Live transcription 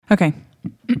Okay.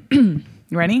 You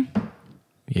ready?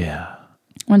 Yeah.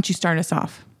 Why don't you start us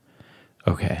off?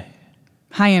 Okay.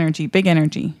 High energy, big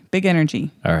energy, big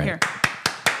energy. All right. Here.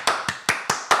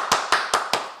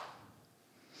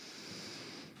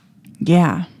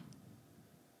 Yeah.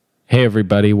 Hey,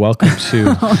 everybody. Welcome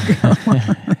to...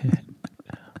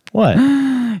 What?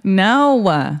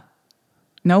 No.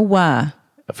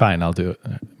 Fine, I'll do it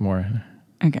more.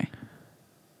 Okay.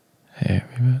 Hey,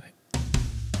 everybody.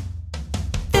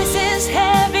 This is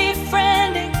heavy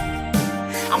friending.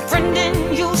 I'm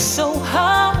friending you so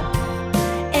hard.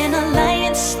 An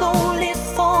alliance slowly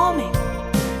forming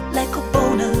like a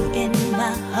boner in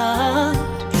my heart.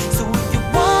 So if you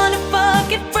wanna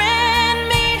fucking friend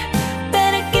me,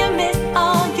 better give me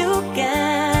all you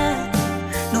got.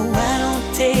 No, I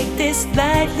don't take this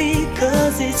lightly,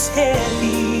 cause it's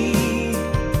heavy.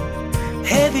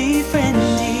 Heavy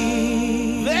friending.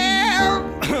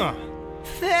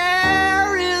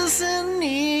 There is an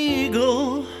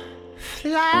eagle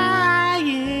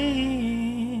flying.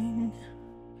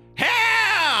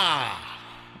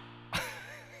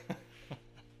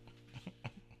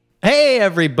 Hey,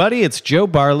 everybody. It's Joe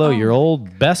Barlow, your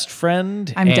old best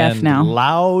friend. I'm deaf now.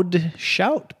 Loud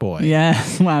shout boy.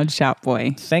 Yes, Loud Shout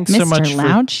Boy. Thanks so much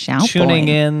Loud for Shout tuning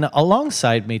Boy. in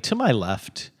alongside me to my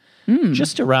left,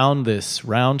 just around this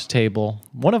round table.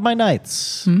 One of my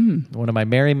knights, one of my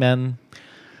merry men.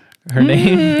 Her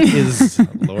name is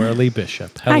Laura Lee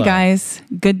Bishop. Hello. Hi, guys.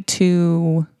 Good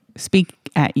to speak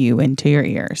at you into your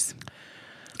ears.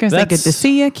 Gonna say good to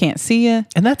see you, can't see you.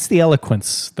 And that's the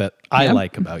eloquence that I Yeah.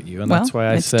 like about you. And Well, that's why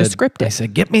I it's said, descriptive. I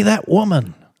said, get me that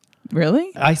woman.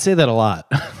 Really? I say that a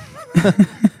lot.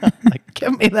 Like,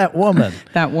 get me that woman.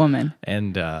 That woman.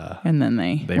 And And then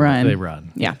they they run. They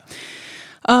run. Yeah.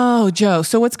 Oh, Joe.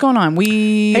 So what's going on?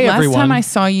 Hey, last everyone. time I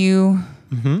saw you.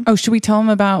 Oh, should we tell them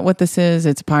about what this is?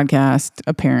 It's a podcast.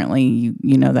 Apparently,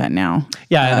 you know that now.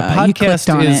 Yeah, and You a clicked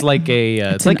podcast on is it. like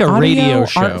it's an like a audio radio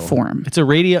show. art form.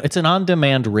 It's an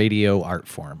on-demand radio art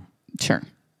form. Sure.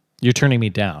 You're turning me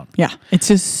down. Yeah. It's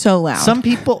just so loud. Some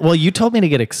people, well, you told me to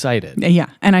get excited. Yeah,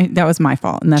 and that was my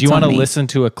fault. And that's Do you want to listen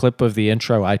to a clip of the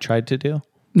intro I tried to do?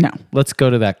 No. Let's go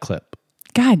to that clip.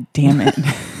 God damn it.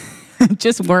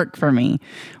 Just work for me.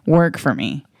 Work for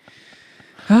me.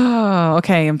 Oh,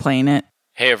 okay. I'm playing it.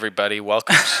 Hey, everybody.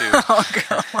 Welcome to...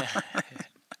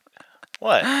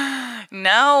 What?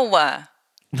 No.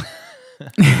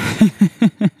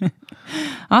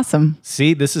 Awesome.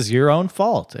 See, this is your own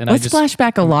fault. And Let's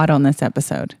flashback a lot on this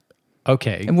episode.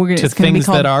 Okay. And to it's going to be things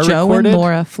called that are Joe recorded? and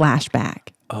Laura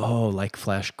Flashback. Oh, like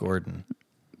Flash Gordon.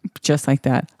 Just like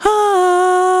that.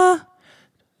 Ah.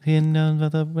 The end of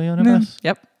the universe.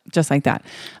 Yep. Just like that.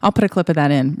 I'll put a clip of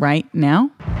that in right now.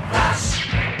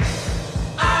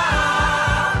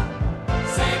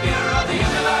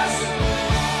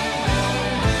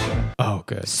 Oh,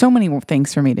 good. So many more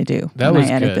things for me to do That when was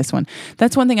I edit good. this one.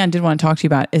 That's one thing I did want to talk to you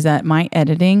about is that my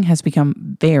editing has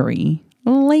become very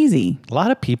lazy. A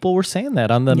lot of people were saying that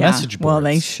on the Yeah, message boards. well,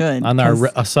 they should, On our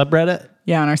 'cause- subreddit,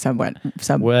 Yeah, on our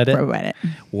subreddit.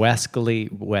 Wesley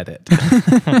Weddit.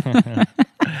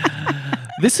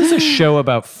 This is a show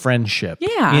about friendship.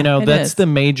 Yeah, You know, it that's is. the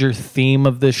major theme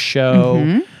of this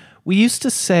show. We used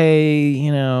to say,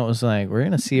 it was like, we're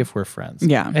going to see if we're friends.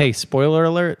 Yeah. Hey, spoiler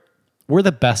alert, we're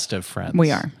the best of friends.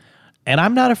 We are. And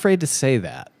I'm not afraid to say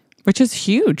that. Which is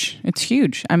huge. It's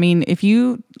huge. I mean, if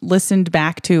you listened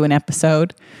back to an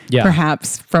episode, Yeah.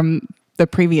 perhaps from the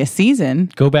previous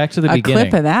season, Go back to the a beginning.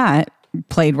 clip of that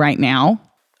played right now.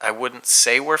 I wouldn't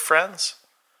say we're friends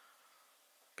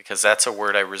because that's a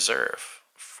word I reserve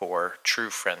for true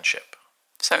friendship.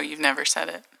 So you've never said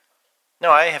it? No,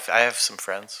 I have some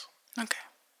friends. Okay.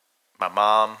 My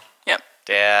mom, Yep.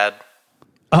 dad.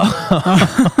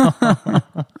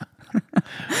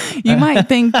 You might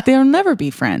think they'll never be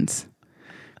friends.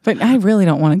 But I really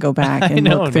don't want to go back and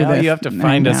know, look through now the... you have to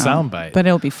find a I know. soundbite. But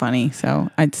it'll be funny, so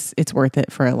it's worth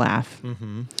it for a laugh.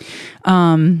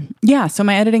 Yeah, so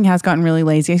my editing has gotten really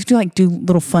lazy. I used to do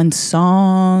little fun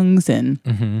songs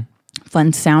and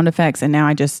fun sound effects, and now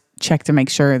I just check to make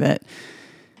sure that,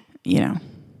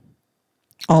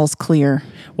 all's clear.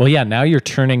 Well, yeah, now you're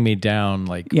turning me down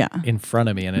in front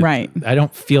of me. And Right. I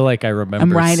don't feel like I remember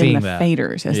I'm riding seeing the that.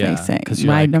 faders, as Yeah, they say. 'cause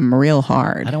you're Riding like, them real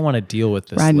hard. I don't want to deal with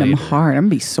this Riding later. them hard. I'm going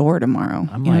to be sore tomorrow.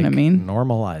 I'm you know what I mean?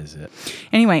 normalize it.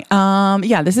 Anyway,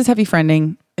 yeah, this is Heavy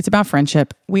Friending. It's about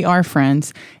friendship. We are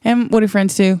friends. And what do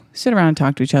friends do? Sit around and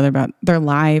talk to each other about their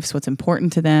lives, what's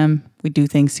important to them. We do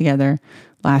things together.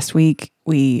 Last week,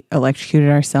 we electrocuted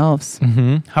ourselves.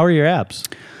 How are your abs?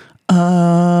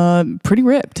 Pretty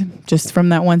ripped just from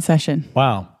that one session.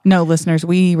 Wow. No, listeners,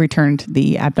 we returned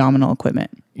the abdominal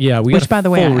equipment. Yeah, we Which, got a by the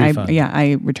way, full refund.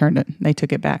 I returned it. They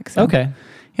took it back. So. Okay.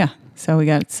 Yeah. So we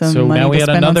got some So money now we to had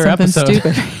spend on another something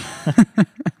episode.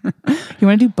 stupid. You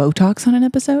want to do Botox on an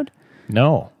episode?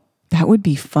 No. That would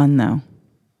be fun, though.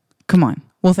 Come on.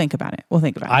 We'll think about it.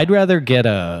 I'd rather get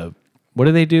what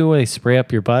do they do where they spray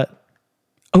up your butt?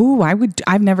 Oh,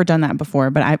 I've never done that before,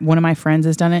 but one of my friends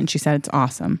has done it and she said it's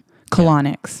awesome.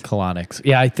 Colonics. Colonics.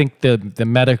 Yeah, I think the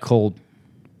medical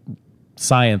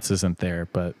science isn't there,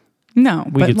 but No,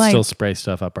 we but could like, still spray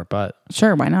stuff up our butt.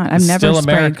 sure, why not? I've never Still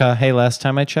sprayed. America. Hey, last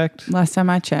time I checked, Last time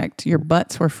I checked, your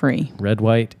butts were free. red,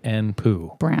 white, and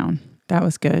poo. Brown. That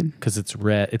was good. Because it's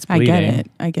red. It's I bleeding.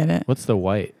 get it. What's the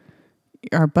white?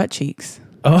 Our butt cheeks.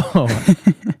 Oh.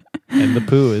 And the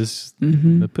poo is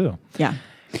the poo. Yeah.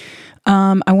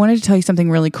 I wanted to tell you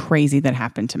something really crazy that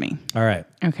happened to me. All right.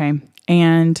 Okay.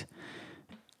 And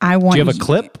I want Do you have a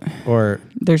clip or?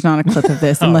 There's not a clip of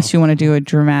this unless you want to do a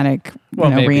dramatic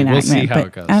Maybe. reenactment. We'll see how but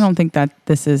it goes. I don't think that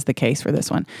this is the case for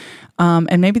this one.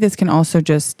 And maybe this can also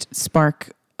just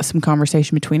spark some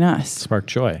conversation between us Spark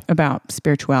joy. about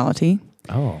spirituality.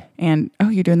 Oh. And,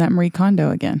 you're doing that Marie Kondo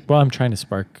again. Well, I'm trying to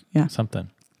spark Yeah. something.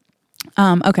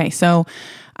 Okay, so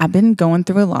I've been going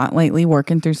through a lot lately,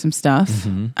 working through some stuff.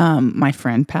 My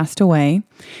friend passed away.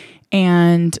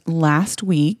 And last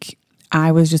week,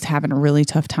 I was just having a really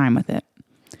tough time with it.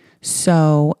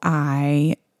 So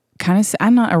I'm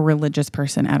not a religious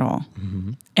person at all.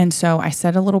 And so I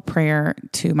said a little prayer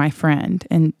to my friend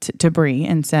and to Bree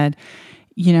and said,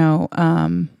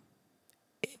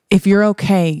 if you're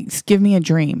okay, give me a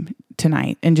dream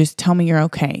tonight and just tell me you're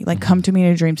okay. Like come to me in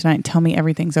a dream tonight and tell me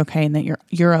everything's okay and that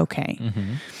you're okay.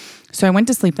 So I went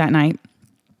to sleep that night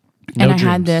and I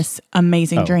had this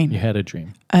amazing dream. You had a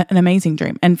dream. An amazing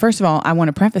dream. And first of all, I want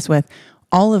to preface with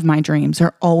all of my dreams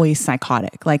are always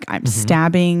psychotic. Like I'm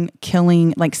stabbing,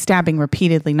 killing, like stabbing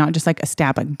repeatedly, not just like a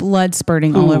stab, like blood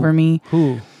spurting all over me.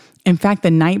 In fact,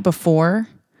 the night before,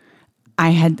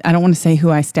 I don't want to say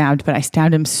who I stabbed, but I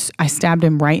stabbed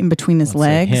him right in between his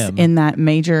legs in that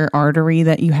major artery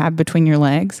that you have between your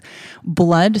legs.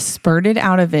 Blood spurted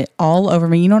out of it all over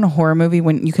me. You know, in a horror movie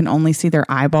when you can only see their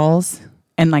eyeballs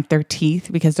and like their teeth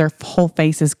because their whole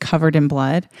face is covered in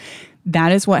blood.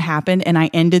 That is what happened. And I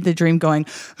ended the dream going,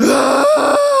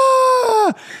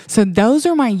 "Ah!" So those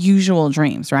are my usual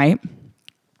dreams, right?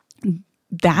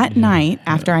 That night,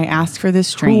 after I asked for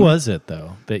this dream. Who was it,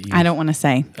 though? I don't want to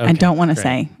say. Okay, I don't want to great.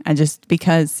 say. I just,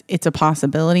 because it's a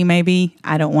possibility maybe.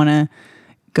 I don't want to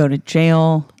go to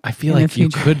jail. I feel like you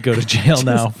could go to jail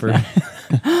now for...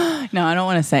 No, I don't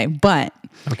want to say. But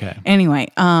Okay. anyway,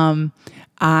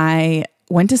 I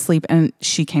went to sleep and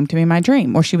she came to me in my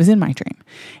dream, or she was in my dream.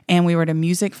 And we were at a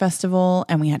music festival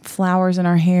and we had flowers in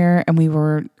our hair and we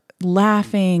were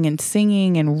laughing and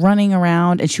singing and running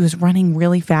around, and she was running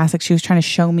really fast. Like she was trying to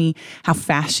show me how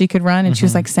fast she could run. And she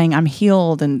was like saying, I'm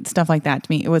healed and stuff like that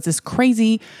to me. It was this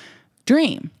crazy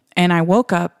dream. And I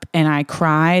woke up and I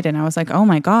cried and I was like, oh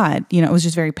my God, it was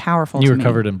just very powerful. You to were me.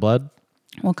 covered in blood?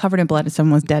 Well, covered in blood if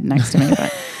someone was dead next to me.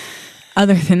 But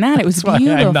other than that, it was That's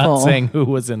beautiful. why I'm not saying who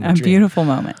was in the a dream. beautiful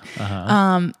moment.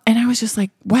 And I was just like,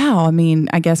 wow, I mean,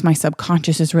 I guess my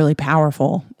subconscious is really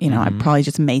powerful. I probably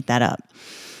just made that up.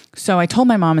 So I told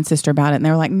my mom and sister about it and they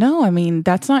were like, no, I mean,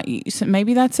 that's not,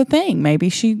 maybe that's a thing. Maybe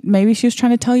she was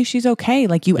trying to tell you she's okay.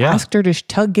 Like you asked her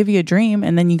to give you a dream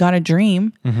and then you got a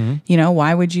dream.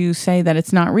 Why would you say that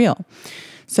it's not real?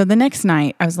 So the next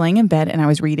night I was laying in bed and I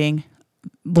was reading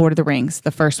Lord of the Rings,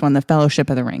 the first one, The Fellowship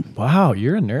of the Ring. Wow,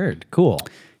 you're a nerd. Cool.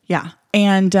 Yeah.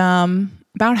 And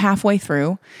about halfway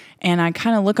through, and I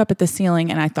kind of look up at the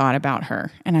ceiling and I thought about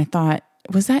her. And I thought,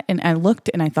 was that, and I looked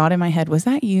and I thought in my head, was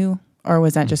that you? Or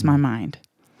was that just my mind?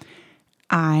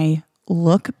 I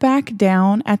look back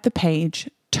down at the page,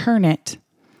 turn it,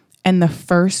 and the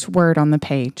first word on the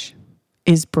page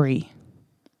is Bree.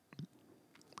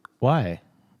 Why?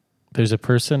 There's a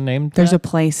person named There's that? a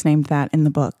place named that in the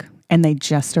book, and they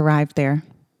just arrived there.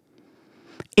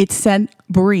 It said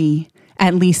Bree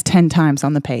at least 10 times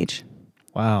on the page.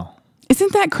 Wow.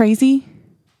 Isn't that crazy?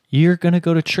 You're going to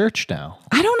go to church now.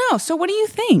 I don't know. So what do you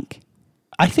think?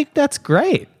 I think that's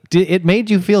great. It made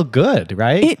you feel good,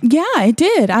 right? It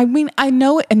did. I mean, I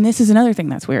know it. And this is another thing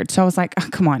that's weird. So I was like, oh,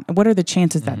 come on. What are the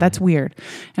chances that that's weird?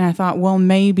 And I thought, well,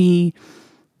 maybe,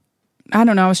 I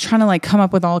don't know. I was trying to like come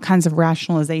up with all kinds of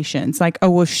rationalizations. Like, oh,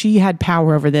 well, she had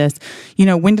power over this.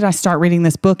 When did I start reading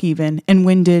this book even? And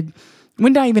when did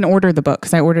I even order the book?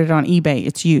 Because I ordered it on eBay.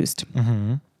 It's used.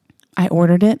 I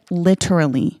ordered it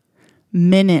literally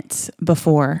minutes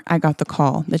before I got the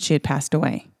call that she had passed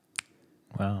away.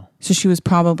 Wow. So she was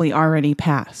probably already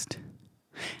passed.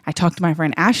 I talked to my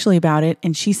friend Ashley about it,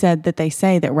 and she said that they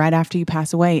say that right after you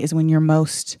pass away is when you're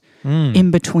most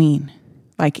in between,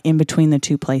 like in between the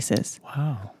two places.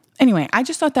 Wow. Anyway, I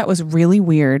just thought that was really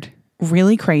weird,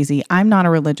 really crazy. I'm not a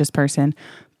religious person,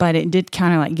 but it did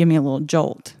kind of like give me a little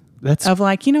jolt of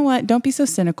like, you know what? Don't be so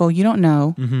cynical. You don't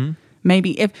know.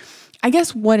 Maybe I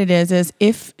guess what it is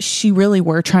if she really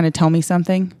were trying to tell me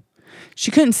something,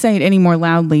 she couldn't say it any more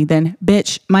loudly than,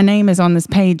 bitch, my name is on this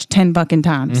page 10 fucking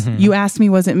times. You asked me,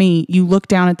 was it me? You look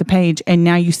down at the page and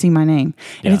now you see my name.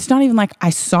 And it's not even like I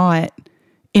saw it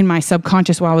in my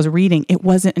subconscious while I was reading. It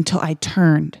wasn't until I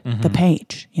turned the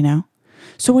page, you know?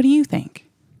 So what do you think?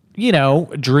 You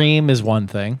know, dream is one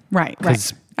thing. Right.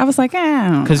 I was like,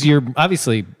 because you're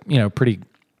obviously, pretty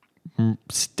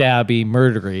stabby,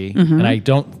 murdery. And I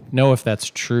don't know if that's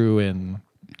true in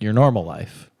your normal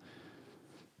life.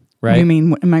 Right. You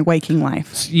mean in my waking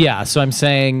life? Yeah. So I'm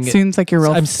saying... Seems like you're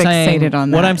real fixated on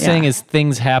that. What I'm saying is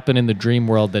things happen in the dream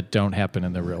world that don't happen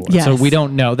in the real world. Yes. So we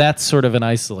don't know. That's sort of an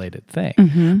isolated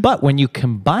thing. But when you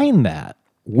combine that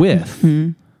with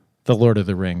the Lord of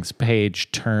the Rings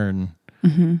page turn...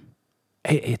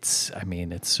 It's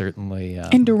certainly...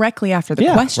 and directly after the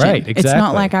question. Right, exactly. It's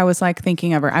not like I was like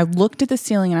thinking of her. I looked at the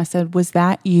ceiling and I said, was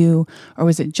that you or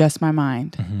was it just my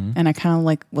mind? And I kind of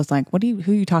like was like,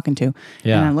 who are you talking to?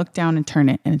 Yeah. And I looked down and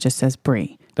turned it and it just says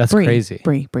Bree. That's Bree, crazy.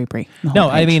 Bree. No,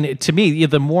 I mean, to me,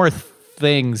 the more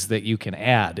things that you can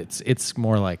add, it's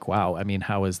more like, wow, I mean,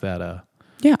 how is that a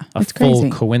it's full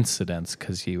crazy. Coincidence?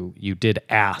 Because you did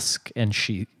ask and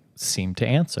she seemed to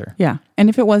answer. Yeah. And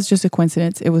if it was just a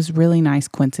coincidence, it was really nice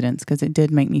coincidence because it did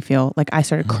make me feel like I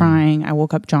started crying. I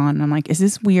woke up John and I'm like, is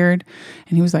this weird?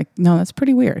 And he was like, no, that's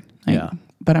pretty weird. Like,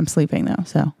 but I'm sleeping though.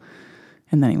 So,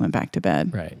 and then he went back to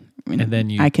bed. Right. I mean, And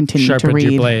then I continued to sharpened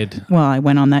read. your blade. Well, I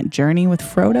went on that journey with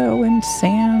Frodo and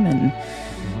Sam and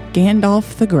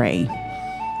Gandalf the Grey.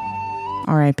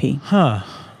 R.I.P. Huh.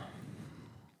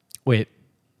 Wait.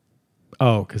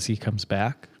 Oh, because he comes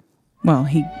back? Well,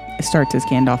 he starts as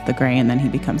Gandalf the Grey and then he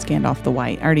becomes Gandalf the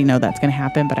White. I already know that's going to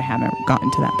happen, but I haven't gotten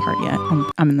to that part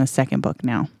yet. I'm in the second book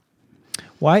now.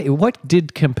 Why? What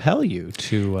did compel you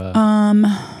to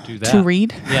do that? To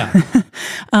read? Yeah.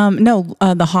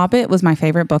 The Hobbit was my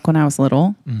favorite book when I was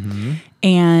little.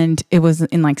 And it was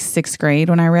in like 6th grade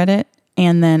when I read it.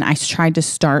 And then I tried to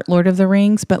start Lord of the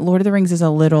Rings, but Lord of the Rings is a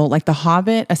little, like The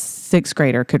Hobbit, a 6th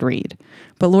grader could read.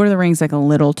 But Lord of the Rings is like a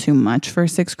little too much for a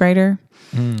 6th grader.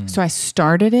 So I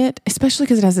started it, especially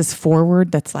because it has this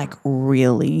foreword that's like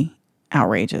really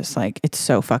outrageous. Like it's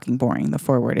so fucking boring, the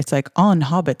foreword. It's like on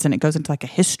hobbits and it goes into like a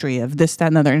history of this, that,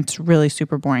 and the other. And it's really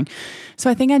super boring. So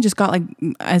I think I just got like,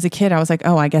 as a kid, I was like,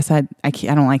 oh, I guess I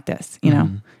don't like this, you know?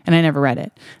 And I never read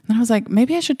it. And then I was like,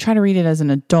 maybe I should try to read it as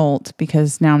an adult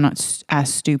because now I'm not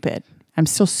as stupid. I'm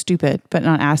still stupid, but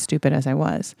not as stupid as I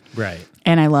was. Right.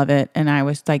 And I love it. And I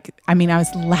was like, I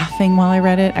was laughing while I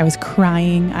read it. I was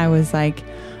crying. I was like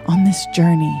on this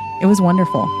journey. It was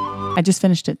wonderful. I just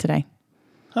finished it today.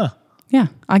 Huh. Yeah.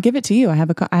 I'll give it to you. I have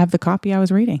the copy I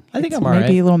was reading. I think it's I'm all right.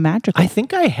 maybe a little magical. I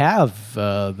think I have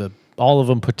all of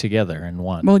them put together in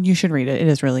one. Well, you should read it. It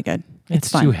is really good. It's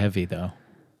fun. Too heavy though.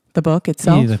 The book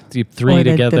itself? The three or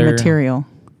together. The material.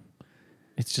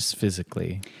 It's just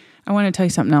physically. I want to tell you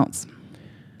something else.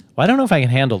 Well, I don't know if I can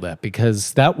handle that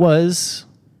because that was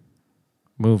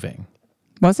moving.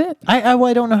 Was it? I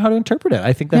don't know how to interpret it.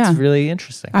 I think that's really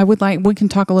interesting. We can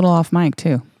talk a little off mic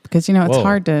too, because it's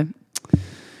hard to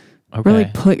really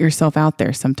put yourself out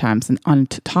there sometimes on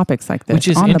topics like this. Which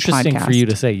is on interesting the podcast. for you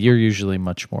to say. You're usually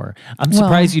much more. I'm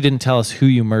surprised you didn't tell us who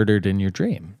you murdered in your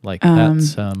dream. Like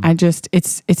that's.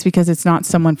 It's because it's not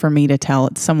someone for me to tell.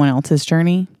 It's someone else's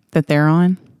journey that they're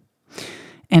on.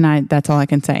 And that's all I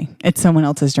can say. It's someone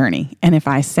else's journey. And if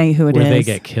I say who it is. Where they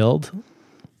get killed?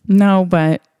 No,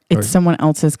 but it's someone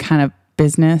else's kind of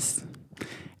business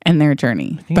and their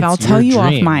journey. But I'll tell you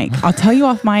off mic. I'll tell you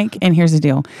off mic. And here's the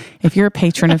deal. If you're a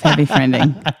patron of Heavy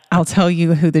Friending, I'll tell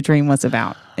you who the dream was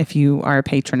about. If you are a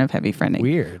patron of Heavy Friending.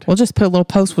 Weird. We'll just put a little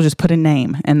post. We'll just put a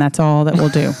name. And that's all that we'll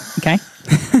do. Okay?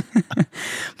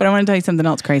 But I want to tell you something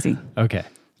else crazy. Okay.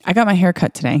 I got my hair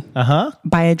cut today. Uh-huh.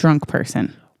 By a drunk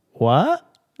person. What?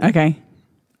 Okay.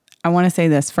 I want to say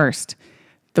this first.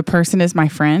 The person is my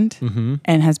friend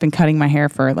and has been cutting my hair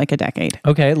for like a decade.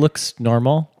 Okay. Looks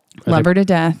normal. Love her to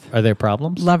death. Are there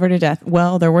problems? Love her to death.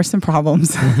 Well, there were some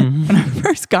problems when I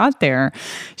first got there.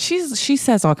 She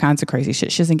says all kinds of crazy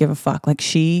shit. She doesn't give a fuck. Like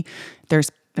there's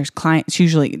clients.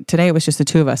 Usually today it was just the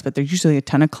two of us, but there's usually a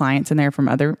ton of clients in there from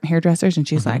other hairdressers. And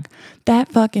she's like, that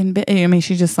fucking bitch. I mean,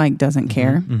 she just like doesn't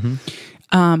care.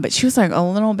 But she was like a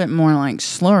little bit more like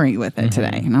slurry with it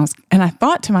today. And I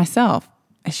thought to myself,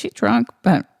 is she drunk?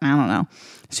 But I don't know.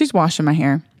 She's washing my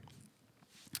hair.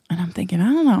 And I'm thinking, I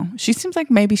don't know. She seems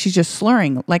like maybe she's just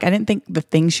slurring. Like, I didn't think the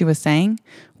thing she was saying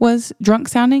was drunk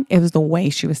sounding. It was the way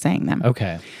she was saying them.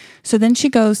 Okay. So then she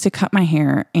goes to cut my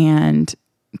hair and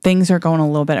things are going a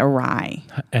little bit awry.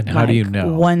 And how do you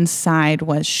know? One side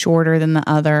was shorter than the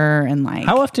other. And like,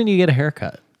 How often do you get a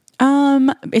haircut?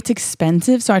 it's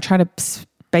expensive. So I try to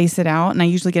space it out, and I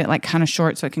usually get it like kind of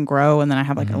short so it can grow. And then I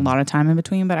have like a lot of time in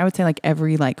between, but I would say like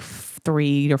every like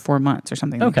 3 or 4 months or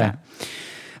something like that.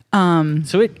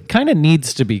 So it kind of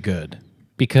needs to be good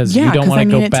because Yeah, you don't 'cause I want to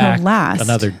need go it to back last.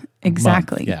 another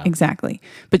Exactly. month. Yeah. Exactly.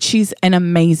 But she's an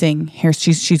amazing hair.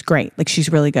 She's great. Like, she's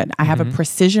really good. I have a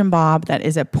precision bob that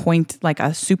is a point, like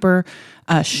a super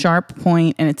sharp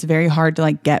point, and it's very hard to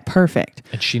like get perfect.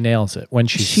 And she nails it when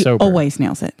she's She sober. always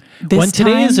nails it. When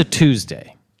today is a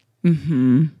Tuesday.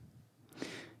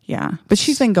 Yeah. But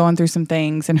she's been going through some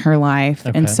things in her life.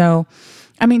 Okay. And so,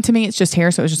 I mean, to me, it's just hair.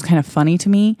 So it was just kind of funny to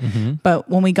me. But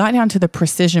when we got down to the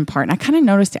precision part, and I kind of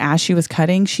noticed as she was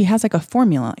cutting, she has like a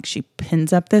formula. Like, she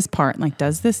pins up this part and like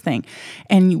does this thing.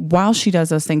 And while she does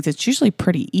those things, it's usually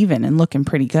pretty even and looking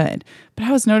pretty good. But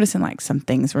I was noticing like some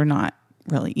things were not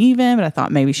really even, but I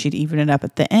thought maybe she'd even it up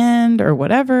at the end or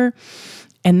whatever.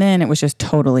 And then it was just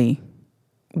totally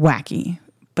wacky.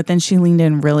 But then she leaned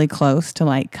in really close to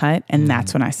like cut, and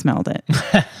that's when I smelled it.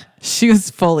 She was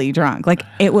fully drunk. Like,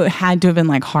 it had to have been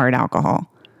like hard alcohol.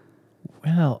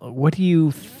 Well, what do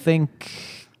you think?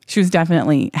 She was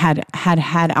definitely had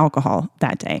alcohol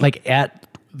that day. Like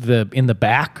in the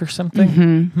back or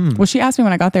something? Well, she asked me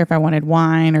when I got there if I wanted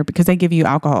wine, or because they give you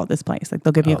alcohol at this place. Like,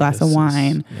 they'll give you a glass of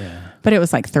wine. But it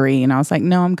was like 3, and I was like,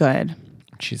 no, I'm good.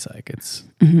 She's like, it's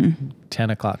 10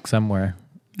 o'clock somewhere.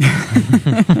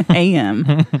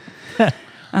 AM.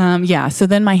 Yeah. So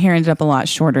then my hair ended up a lot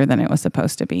shorter than it was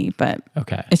supposed to be, but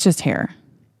Okay. it's just hair.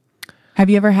 Have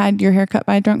you ever had your hair cut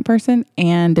by a drunk person,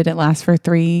 and did it last for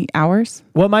 3 hours?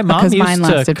 Well, my mom Because mine used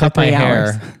to lasted for cut my 3 hair.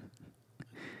 hours.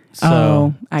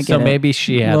 So, I get so it. maybe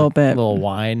she had Little bit. a little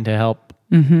wine to help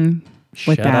With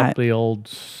shut that. up the old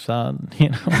son. You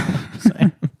know what I'm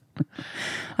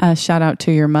saying? Shout out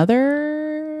to your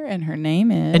mother, and her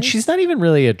name is. And she's not even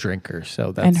really a drinker,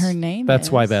 so that's her name That's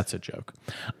why is- that's a joke.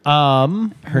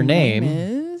 Her name,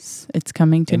 is. It's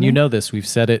coming to and me. you know this. We've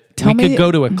said it. Tell we me- could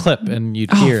go to a clip and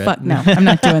you'd Oh, hear fuck it. no. I'm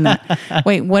not doing that.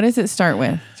 Wait, what does it start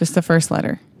with? Just the first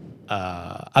letter.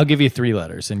 I'll give you 3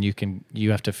 letters, and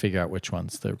you have to figure out which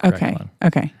one's the correct Okay. one.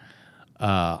 Okay.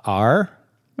 R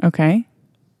Okay.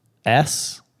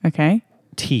 S Okay.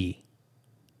 T.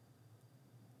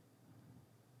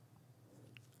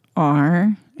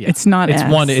 R. Yeah. It's not It's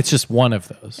S. one. It's just one of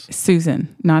those.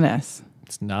 Susan, not S.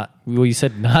 It's not. Well, you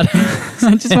said not.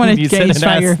 I just wanted to You said gauge an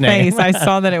by S your name. face. I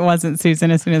saw that it wasn't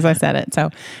Susan as soon as I said it. So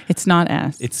it's not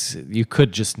S. It's you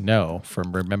could just know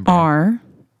from remembering. R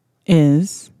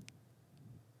is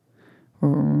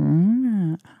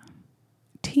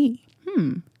T.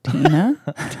 Tina.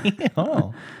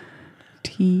 Oh,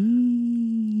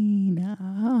 Tina.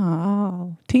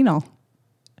 Oh, Tina.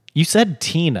 you said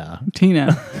Tina.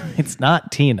 Tina. It's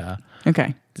not Tina.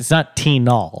 Okay. It's not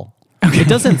Tinal. It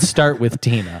doesn't start with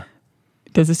Tina.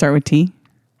 Does it start with T?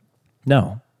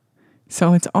 No.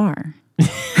 So it's R.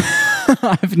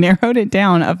 I've narrowed it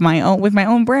down with my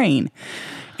own brain.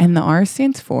 And the R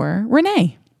stands for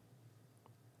Renee.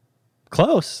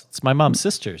 Close. It's my mom's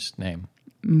sister's name.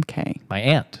 Okay. My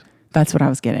aunt. That's what I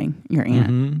was getting. Your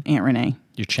aunt. Aunt Renee.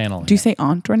 You're channeling. Do you it. say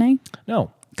Aunt Renee?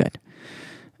 No. Good.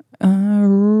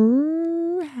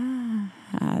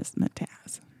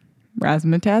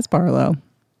 Razzmatazz Barlow.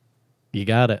 You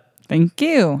got it. Thank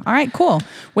you. All right, cool.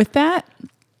 With that,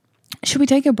 should we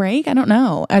take a break? I don't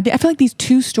know. I feel like these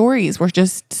 2 stories were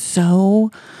just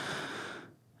so...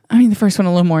 I mean, the first one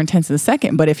a little more intense than the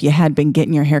second, but if you had been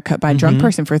getting your hair cut by a drunk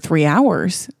person for 3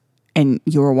 hours and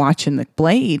you were watching the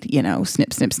blade,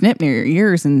 snip, snip, snip near your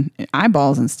ears and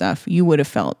eyeballs and stuff, you would have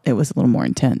felt it was a little more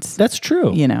intense. That's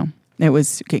true. It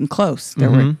was getting close. There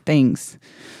were things.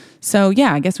 So,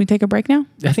 yeah, I guess we take a break now.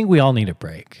 I think we all need a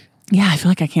break. Yeah, I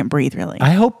feel like I can't breathe really.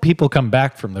 I hope people come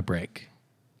back from the break.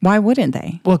 Why wouldn't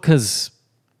they? Well, because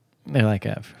they're like,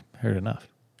 I've heard enough.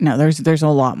 No, there's a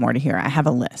lot more to hear. I have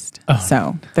a list.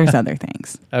 So there's other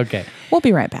things. Okay. We'll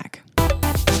be right back.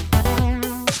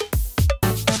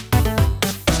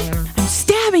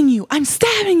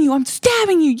 I'm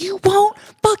stabbing you. You won't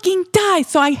fucking die.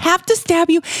 So I have to stab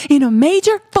you in a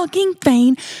major fucking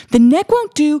vein. The neck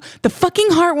won't do. The fucking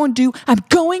heart won't do. I'm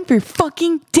going for your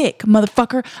fucking dick,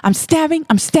 motherfucker. I'm stabbing.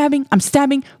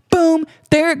 Boom.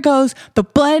 There it goes. The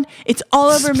blood. It's all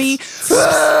over me.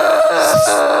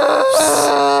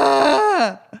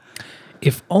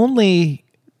 If only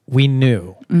we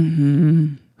knew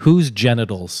whose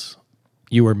genitals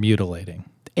you were mutilating.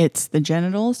 It's the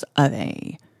genitals of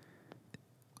a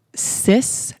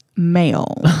cis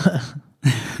male.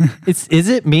 Is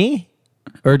it me?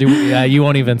 Or do you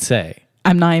won't even say?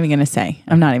 I'm not even going to say.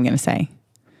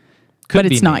 Could But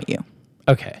be it's me. not you.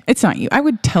 Okay. It's not you. I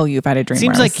would tell you if I had a dream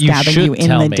Seems where I was like you stabbing should you in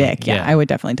tell the me. dick. Yeah, Yeah. I would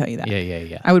definitely tell you that.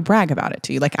 Yeah. I would brag about it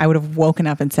to you. Like I would have woken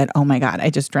up and said, "Oh my God, I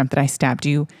just dreamt that I stabbed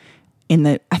you in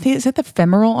the." I think is that the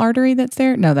femoral artery that's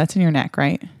there? No, that's in your neck,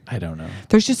 right? I don't know.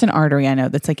 There's just an artery I know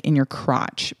that's like in your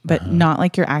crotch, but not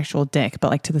like your actual dick, but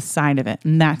like to the side of it,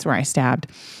 and that's where I stabbed,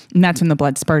 and that's when the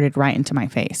blood spurted right into my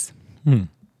face.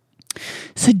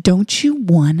 So don't you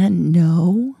want to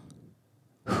know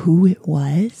who it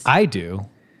was? I do.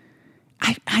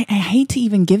 I hate to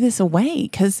even give this away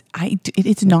because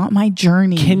it's not my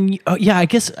journey. Can you? Oh, yeah, I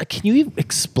guess. Can you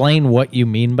explain what you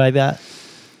mean by that?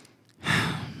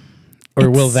 Or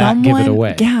will that give it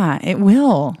away? Yeah, it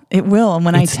will. It will. And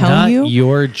when It's I tell not you,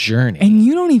 your journey. and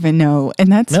you don't even know,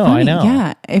 and that's No, funny. I know.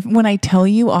 Yeah, when I tell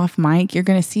you off mic, you're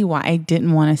going to see why I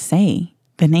didn't want to say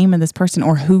the name of this person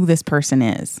or who this person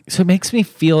is. So it makes me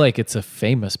feel like it's a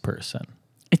famous person.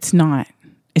 It's not.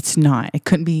 It's not. It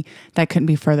couldn't be. That couldn't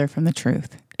be further from the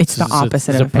truth. It's the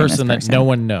opposite It's of a a famous person that no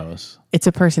one knows. It's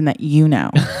a person that you know.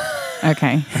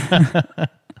 Okay.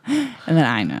 And then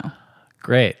I know.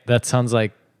 Great. That sounds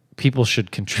like people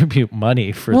should contribute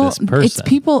money for this person. It's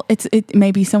people. It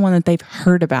may be someone that they've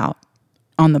heard about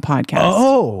on the podcast.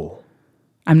 Oh.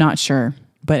 I'm not sure,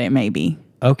 but it may be.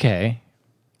 Okay.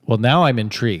 Well, now I'm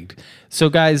intrigued. So,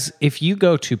 guys, if you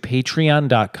go to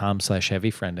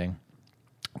patreon.com/heavyfriending,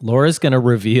 Laura's going to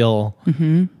reveal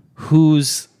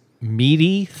whose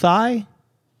meaty thigh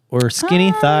or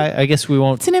skinny thigh. I guess we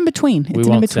won't. It's an in between. It's an in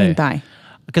won't between say. thigh.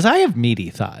 Because I have meaty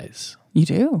thighs. You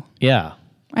do. Yeah.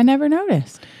 I never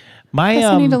noticed. My Guess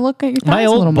I need to look at your my thighs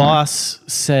a little old more. boss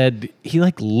said he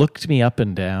looked me up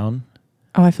and down.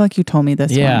 Oh, I feel like you told me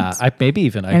this. Yeah, once. I And it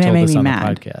told made this me on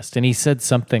mad. the podcast, and he said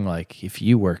something like, "If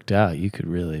you worked out, you could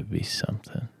really be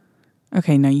something."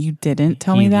 Okay, no, you didn't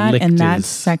tell He me that, licked and that's his-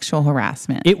 sexual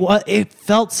harassment. It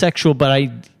felt sexual, but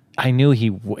I knew he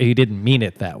didn't mean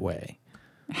it that way.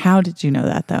 How did you know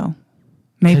that though?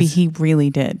 Maybe 'Cause- he really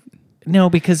did No,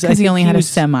 because because he only had a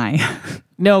semi.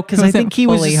 No, because It I wasn't think he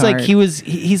was fully just like hard.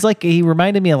 he's like he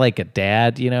reminded me of like a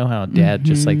dad. You know how dad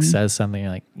just like says something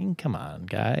like, "Come on,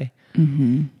 guy,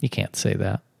 you can't say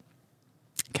that."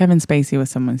 Kevin Spacey was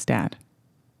someone's dad.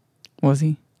 Was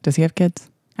he? Does he have kids?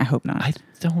 I hope not. I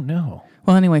don't know.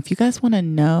 Well, anyway, if you guys want to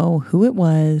know who it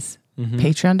was,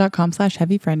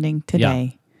 patreon.com/heavyfriending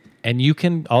today. And you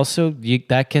can also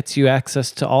that gets you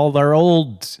access to all of our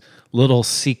old little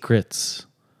secrets.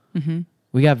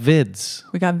 We got vids.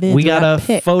 We got vids. We got a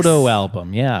pics. photo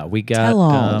album. Yeah, we got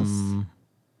Tell-alls.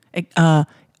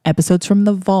 Episodes from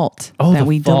the vault Oh, that the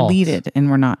we vault. deleted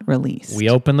and were not released. we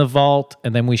open the vault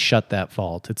and then we shut that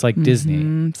vault. It's like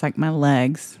Disney. It's like my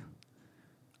legs.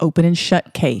 Open and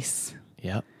shut case.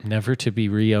 Yep, never to be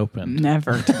reopened.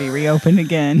 Never to be reopened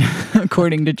again,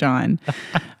 according to John.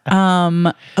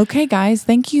 Okay, guys,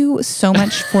 thank you so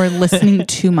much for listening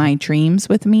to my dreams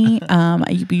with me.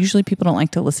 Usually people don't like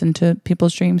to listen to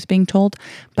people's dreams being told,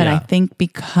 but I Yeah. think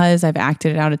because I've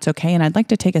acted it out, it's okay. And I'd like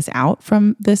to take us out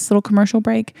from this little commercial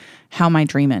break, how my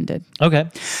dream ended. Okay.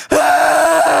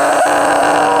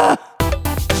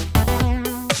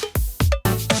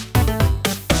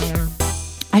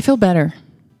 I feel better.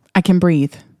 I can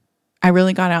breathe. I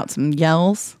really got out some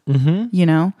yells, you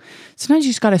know? Sometimes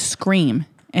you just got to scream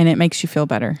and it makes you feel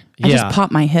better. I Yeah. just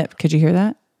popped my hip. Could you hear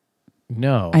that?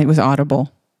 No. It was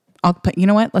audible. You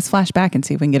know what? Let's flash back and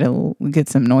see if we can get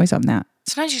some noise on that.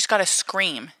 Sometimes you just got to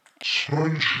scream.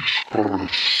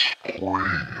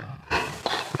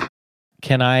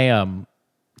 Can I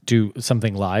do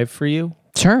something live for you?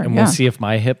 Sure. And yeah. we'll see if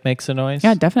my hip makes a noise?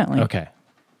 Yeah, definitely. Okay.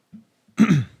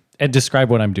 And describe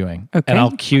what I'm doing. Okay. And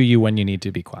I'll cue you when you need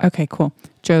to be quiet. Okay, cool.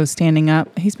 Joe's standing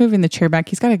up. He's moving the chair back.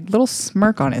 He's got a little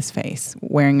smirk on his face,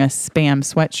 wearing a Spam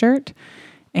sweatshirt.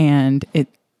 And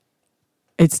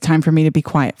it's time for me to be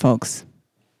quiet, folks.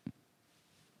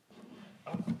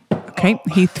 Okay,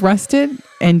 he thrusted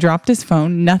and dropped his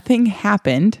phone. Nothing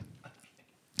happened.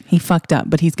 He fucked up,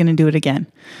 but he's going to do it again.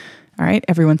 All right,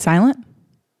 everyone silent.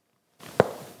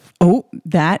 Oh,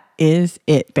 that is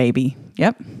it, baby.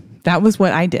 Yep. That was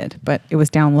what I did, but it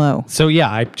was down low. So yeah,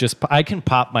 I can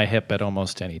pop my hip at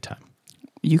almost any time.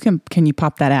 Can you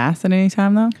pop that ass at any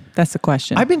time though? That's the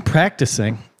question. I've been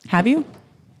practicing. Have you?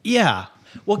 Yeah.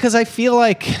 Well, because I feel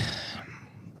like,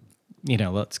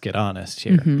 let's get honest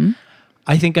here.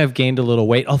 I think I've gained a little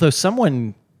weight. Although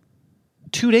someone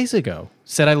 2 days ago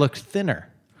said I looked thinner.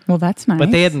 Well, that's nice.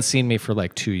 But they hadn't seen me for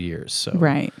like 2 years, so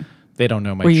Right. they don't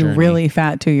know my Were journey. you really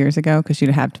fat 2 years ago? Because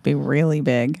you'd have to be really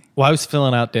big. Well, I was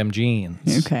filling out them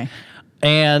jeans. Okay.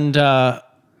 And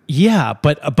yeah,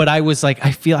 but I was like,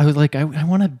 I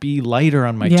want to be lighter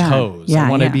on my toes. Yeah, I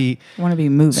want to yeah. be. I want to be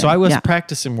moving. So I was yeah.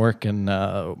 practicing work and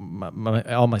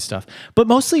all my stuff, but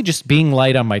mostly just being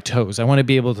light on my toes. I want to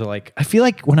be able to like. I feel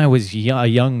like when I was a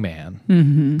young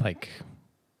man, like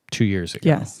 2 years ago,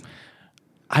 Yes.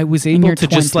 I was In able your to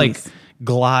just like 20s.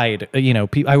 glide.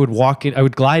 I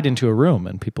would glide into a room,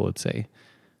 and people would say,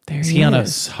 There "Is he on a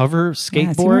is. hover Yeah, is he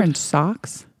skateboard? wearing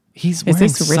socks? He's Is wearing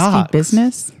this risky socks.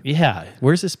 business? Yeah,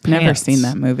 where's his pants? Never seen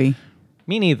that movie.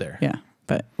 Me neither. Yeah,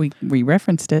 but we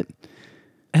referenced it.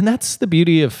 And that's the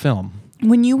beauty of film.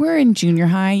 When you were in junior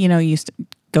high, you used to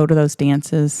go to those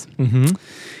dances. Mm-hmm.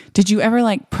 Did you ever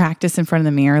like practice in front of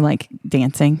the mirror, like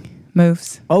dancing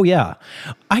moves? Oh, yeah.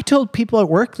 I told people at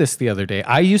work this the other day.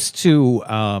 I used to,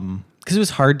 because it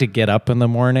was hard to get up in the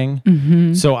morning.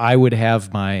 Mm-hmm. So I would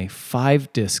have my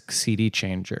 5-disc CD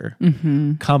changer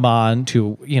come on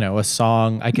to, a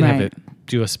song. I could have Right. it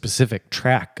do a specific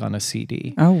track on a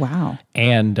CD. Oh wow,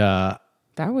 And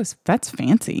that's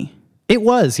fancy. it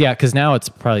was, yeah, because now it's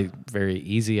probably very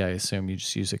easy. I assume you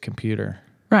just use a computer.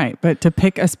 Right, but to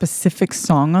pick a specific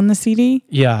song on the CD,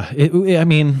 Yeah. it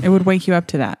would wake you up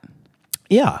to that.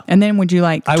 Yeah. And then would you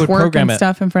like I would twerk program and it.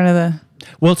 stuff in front of the?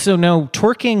 Well, so no,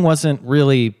 twerking wasn't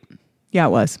really Yeah, it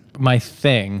was. my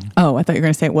thing. Oh, I thought you were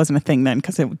going to say it wasn't a thing then,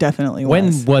 because it definitely When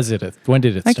was. was it? When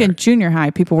did it Like start? in junior high,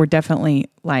 people were definitely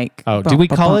like. Oh, did we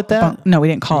call it that? No, we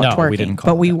didn't call it No, we twerking. didn't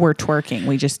call but it we that. were twerking.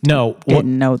 We just No,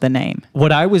 didn't know the name.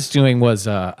 What I was doing was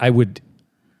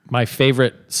my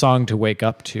favorite song to wake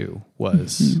up to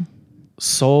was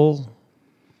Soul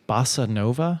Bossa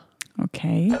Nova.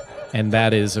 Okay. And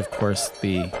that is, of course,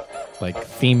 the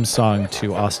theme song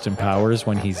to Austin Powers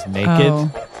when he's naked.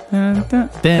 Oh.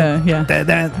 Yeah. Yeah.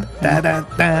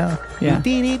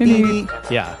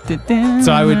 Yeah.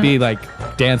 So I would be like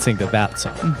dancing to that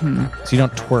song. So you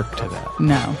don't twerk to that.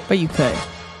 No, but you could.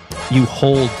 You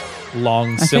hold long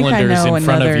think I cylinders know in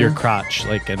front of another- your crotch,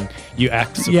 and you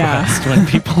act Yeah. surprised when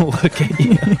people look at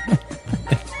you.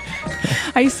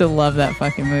 I used to love that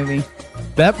fucking movie.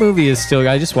 That movie is still.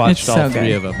 I just watched It's all so three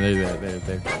good. of them. They're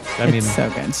good. I mean, so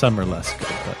good. some are less good,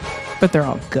 but But they're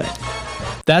all good.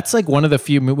 that's like one of the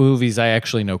few movies I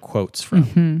actually know quotes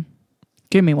from.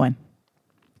 Give me one.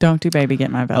 Don't do Baby Get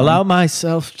My Belly. Allow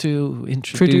myself to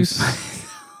introduce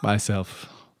myself.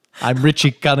 I'm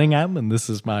Richie Cunningham, and this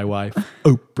is my wife,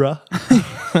 Oprah.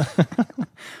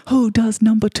 Who does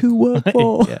number 2 work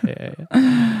for? Yeah.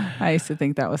 I used to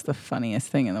think that was the funniest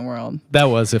thing in the world. That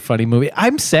was a funny movie.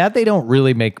 I'm sad they don't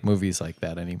really make movies like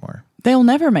that anymore. They'll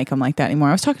never make them like that anymore.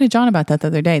 I was talking to John about that the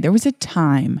other day. There was a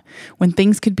time when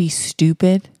things could be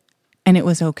stupid and it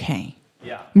was okay.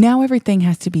 Yeah. Now everything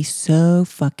has to be so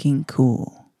fucking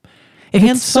cool. If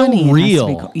And it's so funny, it has to be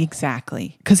real. cool.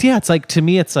 Exactly. Because, yeah, to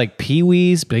me, it's like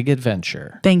Pee-wee's Big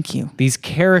Adventure. Thank you. These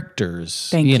characters,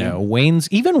 Thank you.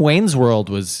 even Wayne's World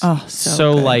was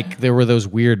so good. like there were those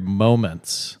weird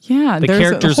moments. Yeah, The there's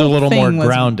characters the are a whole little more thing was-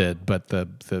 grounded, but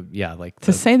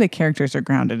To say the characters are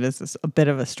grounded is a bit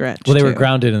of a stretch. well, they were too.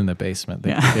 grounded in the basement.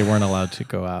 They, Yeah. they weren't allowed to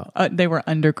go out. They were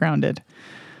undergrounded.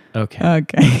 Okay.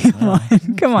 Okay, come on,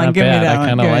 come on, Not give bad. me that I one.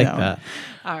 kind of Give me like that. one.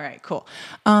 All right, cool.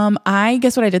 I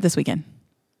guess what I did this weekend.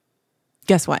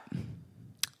 Guess what?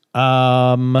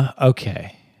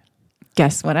 Okay.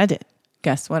 Guess what I did.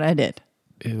 Guess what I did.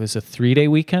 It was a 3-day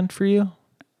weekend for you?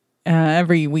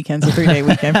 Every weekend's a 3-day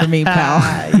weekend for me,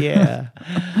 pal. Yeah.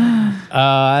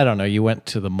 I don't know. You went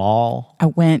to the mall. I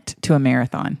went to a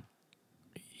marathon.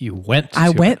 You went to I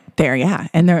went there, yeah.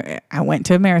 And I went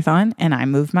to a marathon and I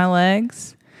moved my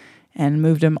legs and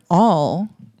moved them all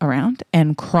around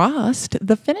and crossed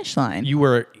the finish line. You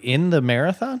were in the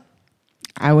marathon?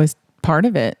 I was part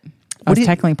of it. I was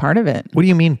technically part of it. What do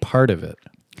you mean part of it?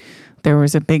 There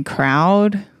was a big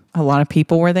crowd. A lot of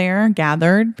people were there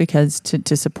gathered because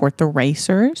to support the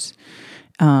racers.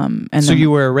 And So then- you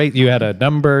were you had a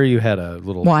number, you had a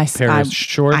little pair of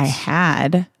shorts. I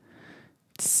had.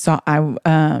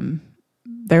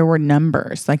 There were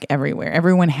numbers like everywhere.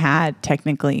 Everyone had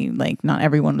technically, like, not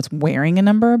everyone was wearing a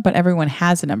number, but everyone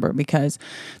has a number because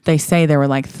they say there were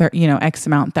like X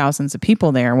amount thousands of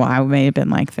people there. Well, I may have been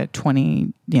like the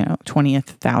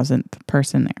 20,000th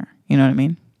person there. You know what I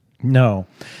mean? No.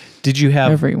 Did you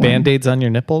have Everyone. Band-Aids on your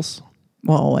nipples?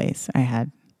 Well, always I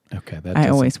had. Okay, that I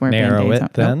doesn't always wear narrow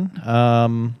Band-Aids it on-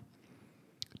 then.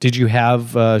 Did you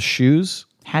have shoes?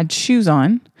 Had shoes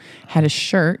on, had a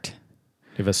shirt.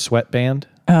 You have a sweatband?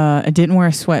 I didn't wear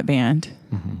a sweatband,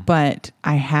 but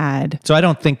I had So I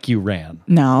don't think you ran.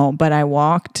 no, but I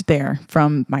walked there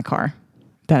from my car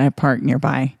that I parked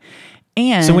nearby.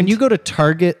 And So when you go to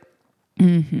Target,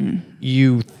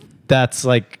 that's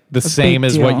like the same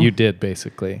big as what deal. you did,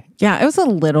 basically. yeah, it was a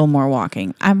little more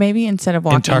walking. I maybe instead of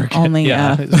In walking Target, only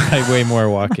yeah, it's probably way more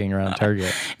walking around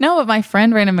Target. no, but my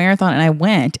friend ran a marathon and I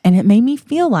went, and it made me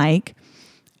feel like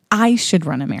I should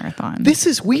run a marathon. This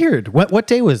is weird. What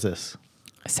day was this?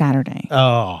 Saturday.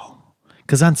 Oh,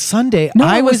 because on Sunday, No,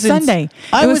 I it was Sunday.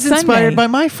 I It was was inspired Sunday. by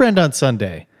my friend on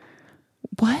Sunday.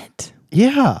 What?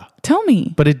 Yeah, Tell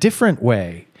me. but a different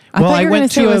way. I thought you were going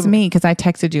to say it was a- me because I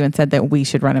texted you and said that we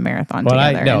should run a marathon Well,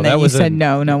 together. no, and that then you was said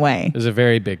no way. It was a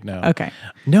very big no. Okay.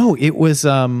 No, it was.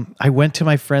 I went to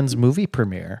my friend's movie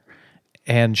premiere,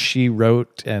 and she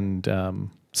wrote and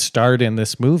starred in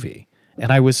this movie,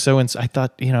 and I was so. I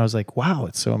thought, I was like, wow,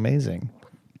 it's so amazing.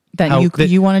 That How-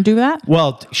 you want to do that?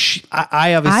 Well,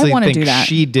 I obviously wanna think do that.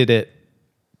 she did it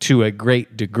to a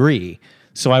great degree,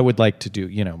 so I would like to do,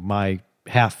 my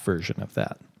half version of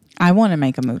that. I want to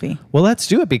make a movie. Well, let's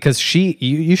do it because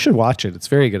you should watch it. It's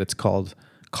very good. It's called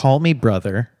Call Me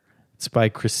Brother. It's by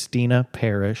Christina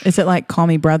Parrish. Is it like Call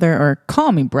Me Brother or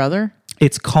Call Me Brother?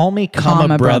 It's Call Me,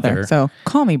 comma, Brother. So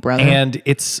Call Me Brother. And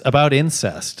it's about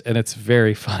incest, and it's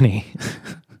very funny.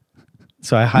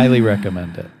 So I highly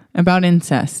recommend it. About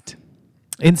incest.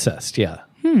 Incest, yeah.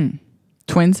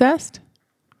 Twincest?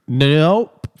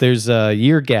 Nope. There's a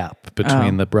year gap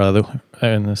between the brother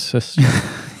and the sister.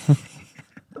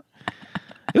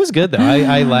 It was good, though.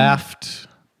 I laughed,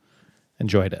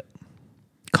 enjoyed it.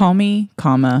 Call Me,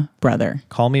 comma, Brother.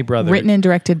 Call Me Brother. Written and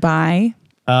directed by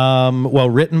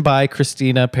Written by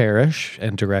Christina Parrish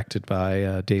and directed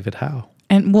by David Howe.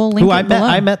 and we'll link Who it I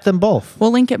below. met them both.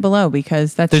 We'll link it below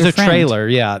because that's There's your a friend. trailer,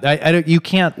 yeah. I don't, you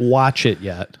can't watch it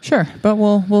yet. Sure, but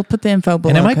we'll put the info below.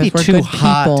 And it might be 'cause too we're good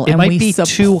hot. people It and might we be too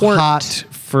support- hot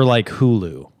for like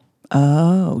Hulu.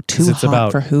 Oh, too 'Cause it's hot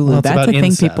about- for Hulu. well, it's That's about the thing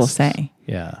incest. people say.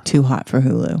 Yeah. Too hot for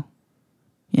Hulu.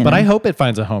 You But know? I hope it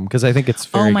finds a home because I think it's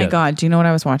very Oh my good. God. Do you know what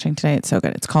I was watching today? It's so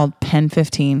good. It's called Pen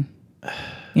 15.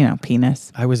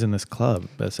 Penis. I was in this club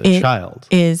as a It child.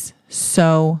 is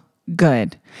so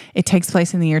good. It takes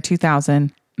place in the year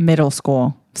 2000, middle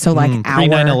school. So like Pre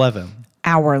 9/11.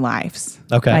 our lives.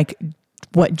 Okay. Like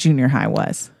what junior high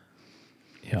was.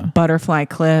 Yeah. Butterfly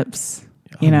clips,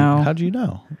 you know. How'd you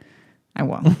know? I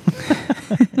won't.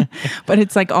 But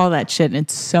it's like all that shit and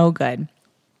it's so good.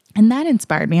 And that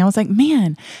inspired me. I was like,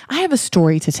 man, I have a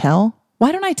story to tell.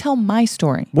 Why don't I tell my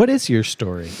story? What is your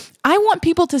story? I want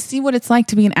people to see what it's like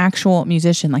to be an actual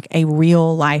musician, like a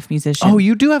real life musician. Oh,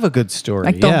 you do have a good story.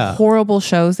 like the yeah. horrible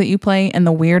shows that you play and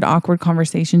the weird, awkward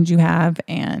conversations you have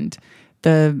and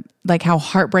the like how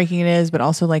heartbreaking it is, but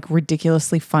also like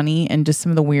ridiculously funny and just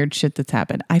some of the weird shit that's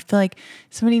happened. I feel like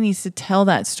somebody needs to tell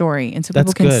that story and so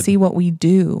That's people can good. see what we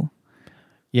do.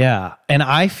 Yeah. And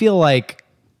I feel like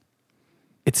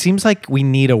it seems like we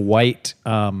need a white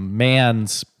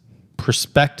man's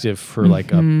perspective for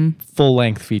like a full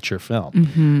length feature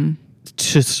film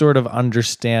to sort of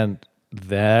understand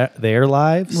their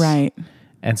lives. Right.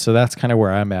 And so that's kind of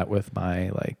where I'm at with my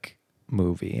like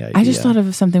movie idea. I just thought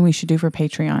of something we should do for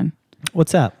Patreon.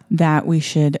 What's that? That we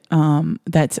should,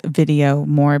 that's video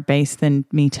more based than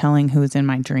me telling who's in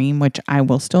my dream, which I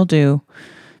will still do.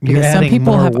 You're adding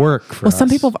more work for some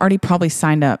us. people have already probably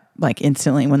signed up like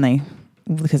instantly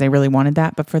because they really wanted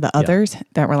that. But for the others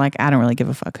that were like, I don't really give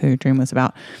a fuck who your dream was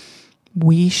about.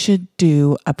 We should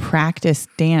do a practice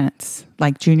dance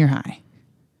like junior high.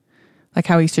 Like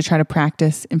how we used to try to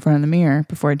practice in front of the mirror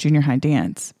before a junior high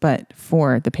dance, but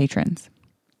for the patrons.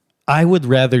 I would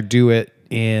rather do it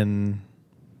in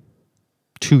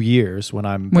 2 years when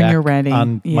I'm When back you're ready.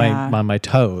 on Yeah. my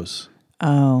toes.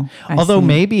 Oh, I Although see.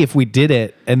 maybe if we did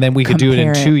it and then we could do it in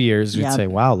Compare 2 it. years, we'd Yep. say,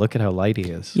 wow, look at how light he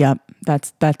is. Yep,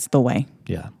 that's the way.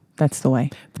 Yeah. That's the way.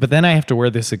 But then I have to wear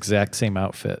this exact same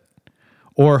outfit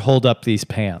or hold up these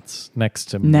pants next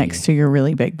to me. Next to your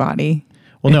really big body.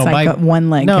 Well, It's no, like one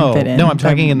leg can fit in. No, I'm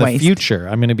talking in the waist. future.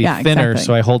 I'm going to be Yeah, thinner, exactly.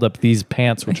 so I hold up these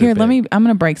pants. Which Here, are big. I'm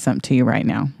going to break something to you right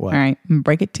now. What? All right. I'm going to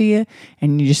break it to you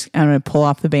and I'm going to pull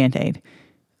off the Band-Aid.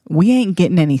 We ain't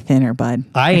getting any thinner, bud.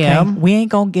 I am. We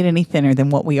ain't going to get any thinner than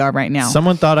what we are right now.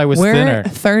 Someone thought I was We're thinner.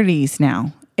 30s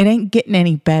now. It ain't getting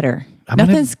any better.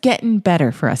 Nothing's getting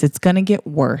better for us. It's going to get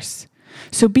worse.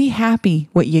 So be happy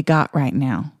what you got right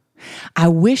now. I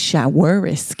wish I were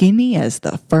as skinny as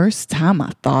the first time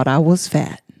I thought I was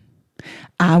fat.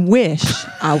 I wish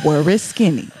I were as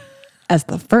skinny as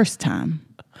the first time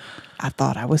I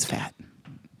thought I was fat.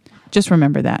 Just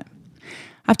remember that.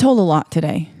 I've told a lot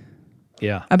today.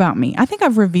 Yeah. about me. I think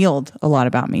I've revealed a lot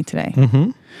about me today.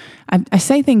 I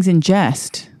say things in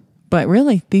jest, but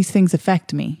really these things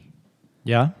affect me.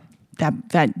 Yeah.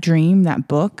 That dream, that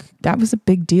book, that was a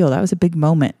big deal. That was a big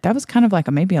moment. That was kind of like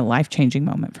maybe a life-changing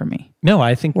moment for me. No,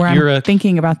 I think where you're I'm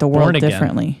thinking about the world born-again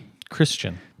differently.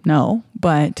 Christian. No,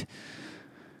 but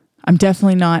I'm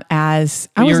definitely not as.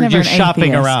 I was You're never an shopping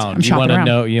atheist. around. I'm shopping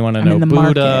around. You want to I'm know in the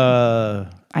Buddha.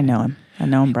 market. I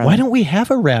know him, brother. Why don't we have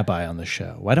a rabbi on the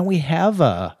show? Why don't we have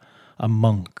a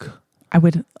monk? I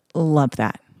would love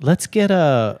that. Let's get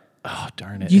a. Oh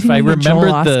darn it! You If think I we get Joel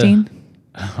remembered Osteen?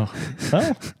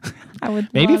 well, I would.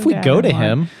 maybe love if we have go to on.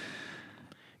 him,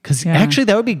 because Yeah. actually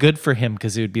that would be good for him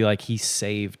because it would be like he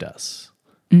saved us.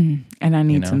 And I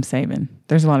need know? some saving.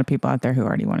 There's a lot of people out there who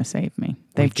already want to save me.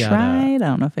 They've gotta- tried. I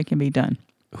don't know if it can be done.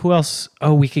 Who else?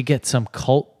 Oh, we could get some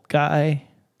cult guy.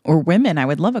 Or women. I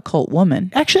would love a cult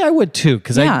woman. Actually, I would too.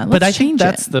 Yeah, but let's I think change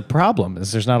that's it. the problem.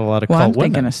 Is there's not a lot of Well, cult I'm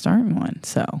thinking women. of starting one,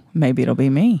 so maybe it'll be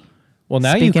me. Well,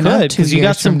 now Speaking you of could 2 because you got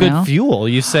years some from good now. fuel.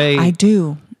 You say I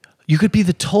do. you could be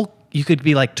the You could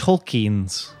be like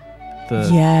Tolkien's.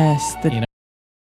 Yes, the You know?